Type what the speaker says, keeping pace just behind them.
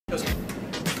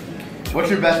What's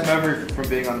your best memory from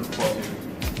being on the football team?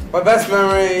 My best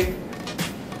memory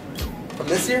from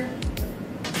this year?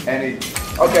 Any.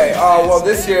 Okay, well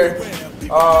this year,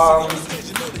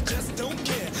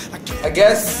 I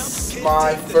guess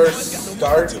my first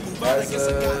start as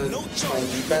playing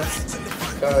defense,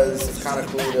 because it's kind of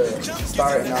cool to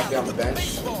start and not be on the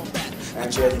bench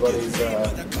and do everybody's,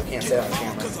 I can't say it on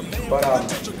camera, but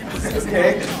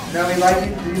Okay, now we'd like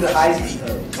you to do the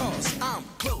Heisman pose. I'm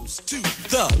close to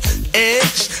the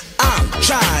edge. I'm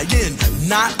trying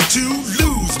not to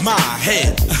lose my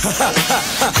head.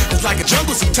 It's like a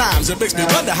jungle sometimes. It makes me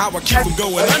wonder how I keep from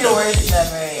going What's under. your worst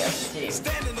memory of the team?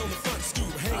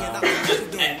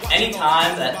 Just any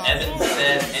time that Evan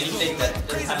said anything that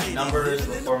doesn't have numbers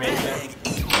or formation,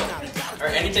 or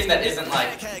anything that isn't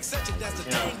like,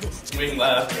 you know, swing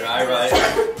left or eye right.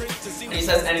 When he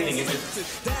says anything, it's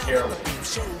just terrible.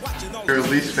 Your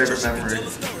least favorite memory?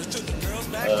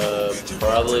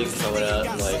 Probably coming out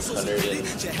in like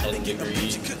 110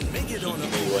 degrees,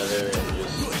 heating weather, and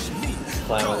just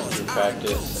plowing through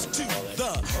practice.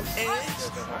 All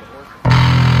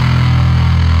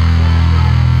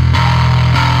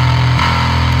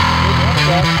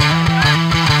that.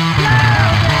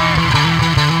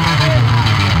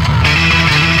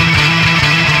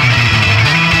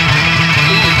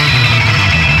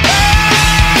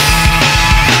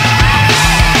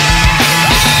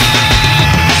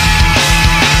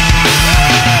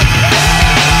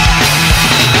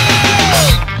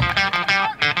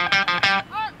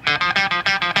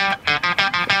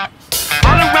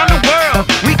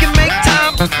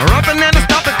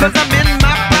 Cause I'm in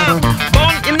my prime,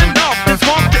 born in the north, just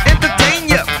want to entertain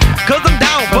ya. Cause I'm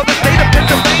down for the state of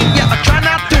Pennsylvania. I try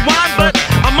not to whine, but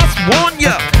I must warn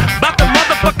ya about the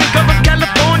motherfucking girl of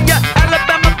California.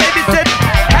 Alabama baby said,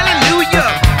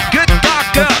 hallelujah, good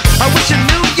doctor, I wish I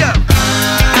knew ya.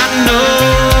 I know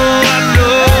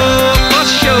for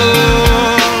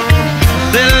sure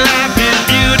that life is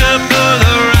beautiful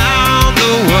around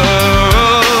the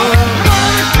world.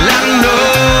 I know.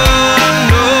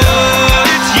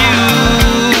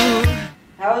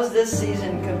 How is this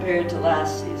season compared to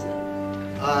last season?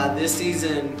 This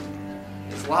season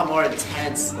is a lot more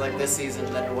intense, like this season,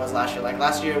 than it was last year. Like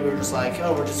last year, we were just like,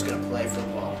 oh, we're just gonna play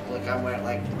football. Look, I'm wearing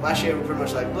like last year we were pretty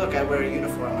much like, look, I wear a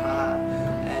uniform, haha.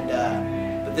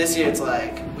 And but this year it's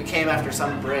like we came after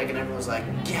summer break and everyone was like,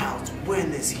 yeah, let's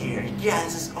win this year. Yeah,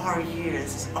 this is our year.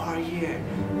 This is our year.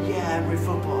 Yeah, every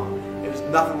football. It was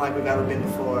nothing like we've ever been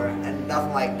before, and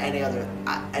nothing like any other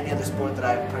sport that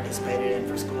I've participated in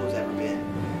for school has ever been.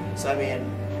 So I mean,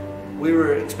 we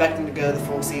were expecting to go the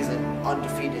full season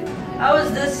undefeated. How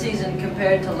is this season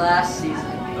compared to last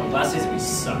season? Last season we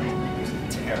sucked. It was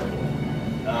terrible.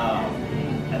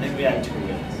 I think we had 2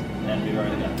 wins, and we've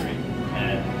already got 3.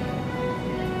 And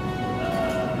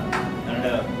I don't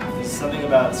know, there's something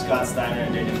about Scott Steiner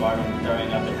and Daniel Barman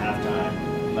throwing up at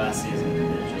halftime last season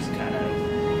that just kind of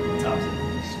tops it.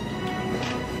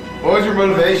 What was your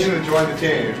motivation to join the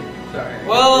team? Sorry.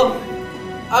 Well,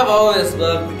 I've always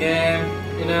loved the game.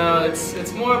 You know,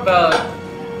 it's more about,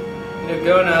 you know,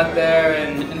 going out there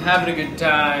and having a good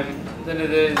time than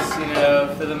it is, you know,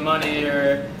 for the money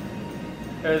or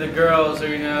the girls, or,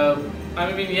 you know,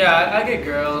 I mean, yeah, I get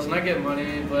girls and I get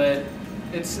money, but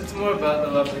it's more about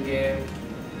the love of the game.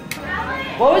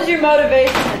 What was your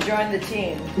motivation to join the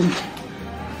team?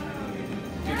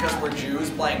 Because we're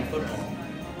Jews playing football.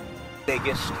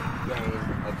 Biggest game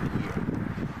of the year.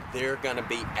 They're going to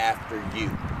be after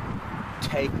you.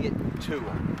 Take it to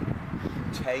them.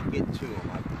 Take it to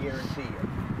them. I guarantee you.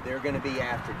 They're going to be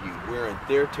after you. We're in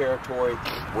their territory.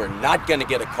 We're not going to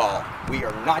get a call. We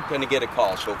are not going to get a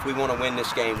call. So if we want to win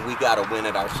this game, we got to win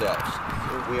it ourselves.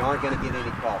 We aren't going to get any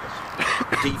calls.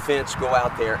 Defense, go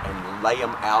out there and lay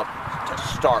them out to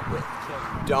start with.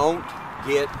 Don't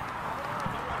get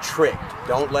tricked.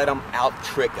 Don't let them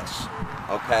out-trick us,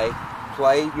 okay?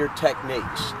 Play your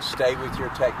techniques. Stay with your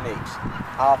techniques.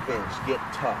 Offense, get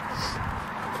tough.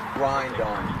 Grind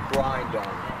on them. Grind on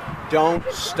them. Don't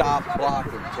stop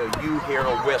blocking until you hear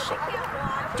a whistle.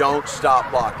 Don't stop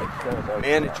blocking.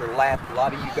 Man, it's your last, a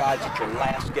lot of you guys, it's your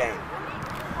last game.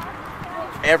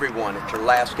 Everyone, it's your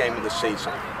last game of the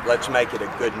season. Let's make it a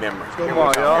good memory. Come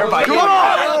on, y'all. Everybody, come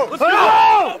on! Let's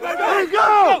go! Let's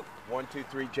go! 1, 2,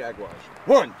 3, Jaguars.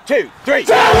 1, 2, 3.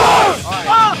 Jaguars! All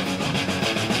right.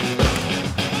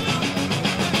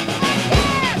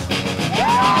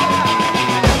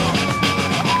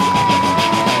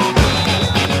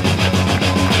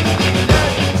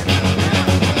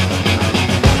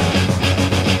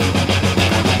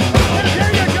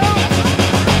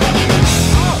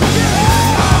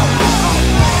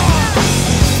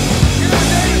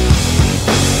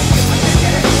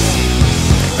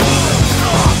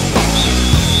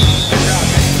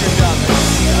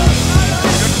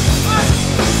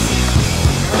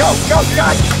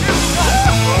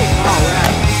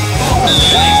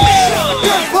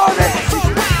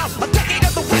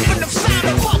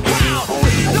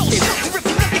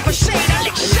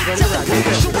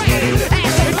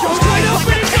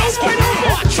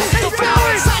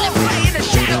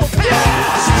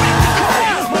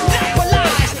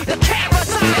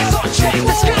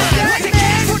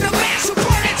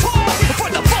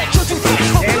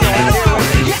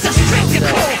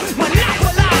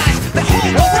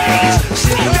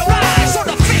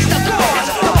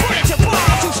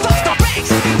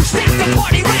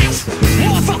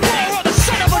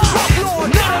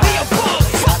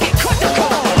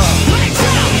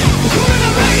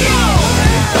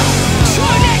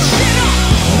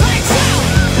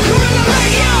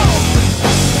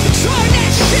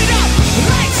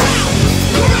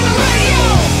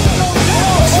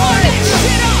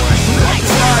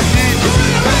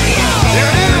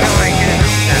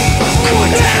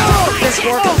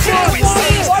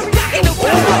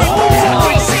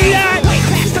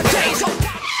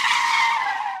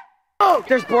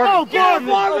 there's Barvin. Oh, get him,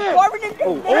 Barvin!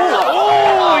 Oh,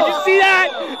 did you see that?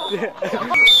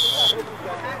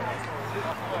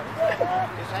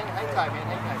 Hang tight, man.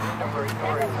 Hang tight. Don't worry.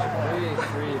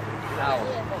 Breathe. Out.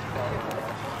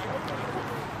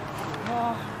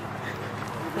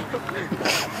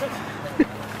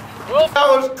 That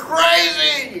was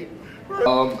crazy!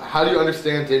 How do you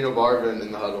understand Daniel Barvin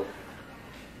in the huddle?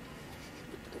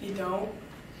 You don't?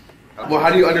 Well, how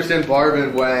do you understand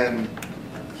Barvin when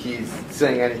he's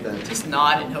saying anything? Just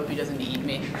nod and hope he doesn't eat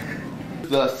me.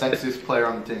 The sexiest player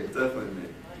on the team. Definitely me.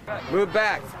 Move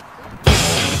back.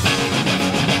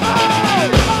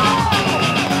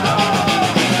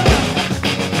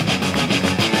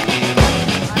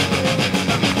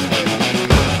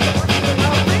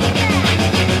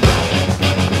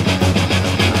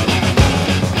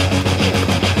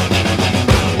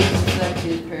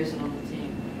 Sexiest person on the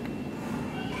team.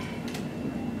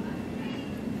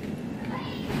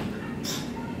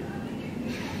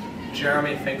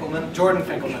 Jeremy Finkelman? Jordan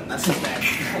Finkelman, that's his name.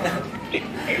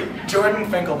 Jordan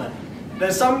Finkelman.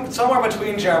 There's somewhere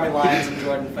between Jeremy Lyons and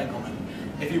Jordan Finkelman.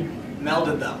 If you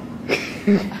melded them,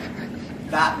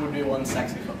 that would be one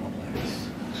sexy football player.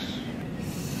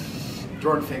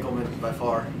 Jordan Finkelman, by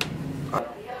far.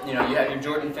 You know, you have your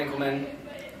Jordan Finkelman.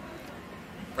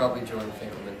 Probably Jordan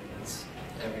Finkelman. It's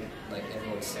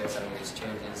everyone stares at him. He's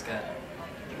changing. He's got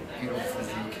beautiful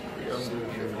physique. So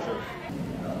beautiful.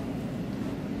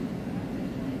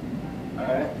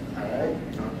 Alright.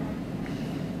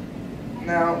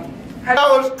 Now, That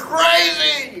was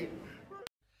crazy!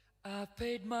 I've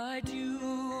paid my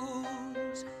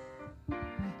dues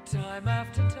time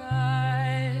after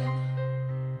time.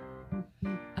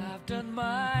 I've done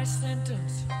my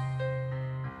sentence,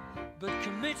 but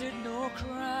committed no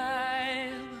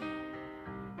crime.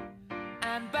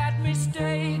 And bad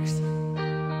mistakes,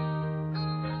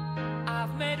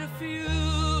 I've made a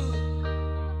few.